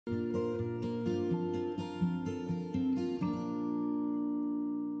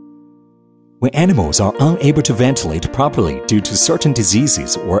when animals are unable to ventilate properly due to certain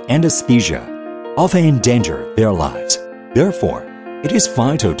diseases or anesthesia, often endanger their lives. Therefore, it is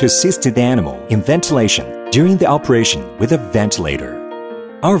vital to assist the animal in ventilation during the operation with a ventilator.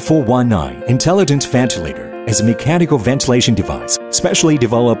 R419 Intelligent Ventilator is a mechanical ventilation device specially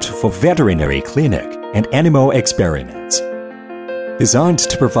developed for veterinary clinic and animal experiments. Designed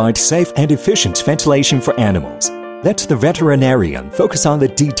to provide safe and efficient ventilation for animals, let the veterinarian focus on the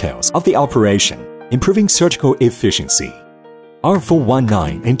details of the operation, improving surgical efficiency.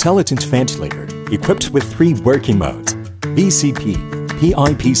 R419 Intelligent Ventilator, equipped with 3 working modes: VCP,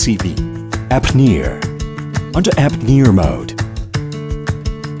 PIPCV, apnea. Under apnea mode,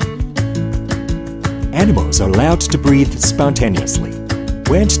 animals are allowed to breathe spontaneously.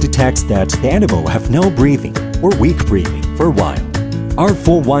 When it detects that the animal have no breathing or weak breathing for a while,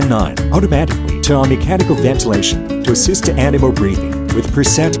 R419 automatically turns on mechanical ventilation to assist the animal breathing with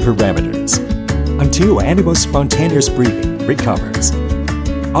preset parameters until animal's spontaneous breathing recovers.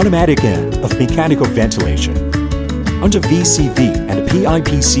 Automatic end of mechanical ventilation. Under VCV and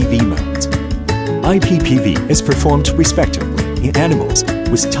PIPCV modes, IPPV is performed respectively in animals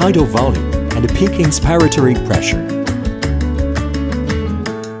with tidal volume and peak inspiratory pressure.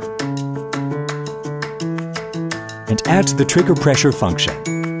 And add the trigger pressure function.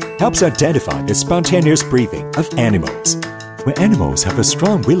 Helps identify the spontaneous breathing of animals. When animals have a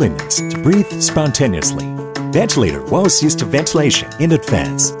strong willingness to breathe spontaneously, ventilator will assist ventilation in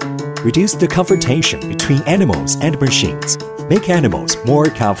advance. Reduce the confrontation between animals and machines. Make animals more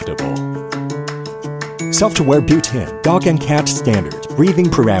comfortable. Software built-in dog and cat standard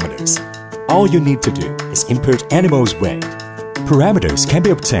breathing parameters. All you need to do is input animal's weight. Parameters can be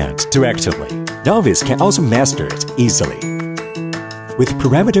obtained directly. Novice can also master it easily. With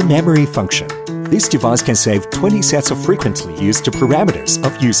parameter memory function, this device can save 20 sets of frequently used parameters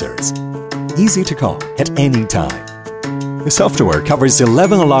of users. Easy to call at any time. The software covers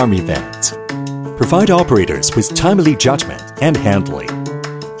 11 alarm events. Provide operators with timely judgment and handling.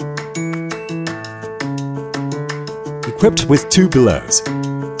 Equipped with 2 bellows,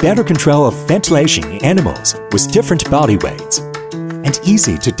 better control of ventilation in animals with different body weights, and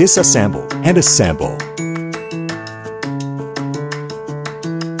easy to disassemble and assemble.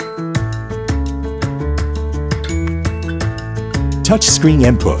 Touchscreen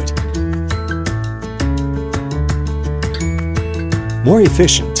input. More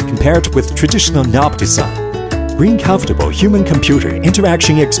efficient compared with traditional knob design. Bring comfortable human-computer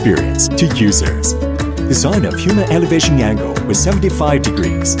interaction experience to users. Design of human elevation angle with 75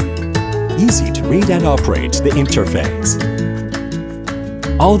 degrees. Easy to read and operate the interface.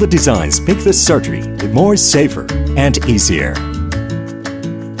 All the designs make the surgery more safer and easier.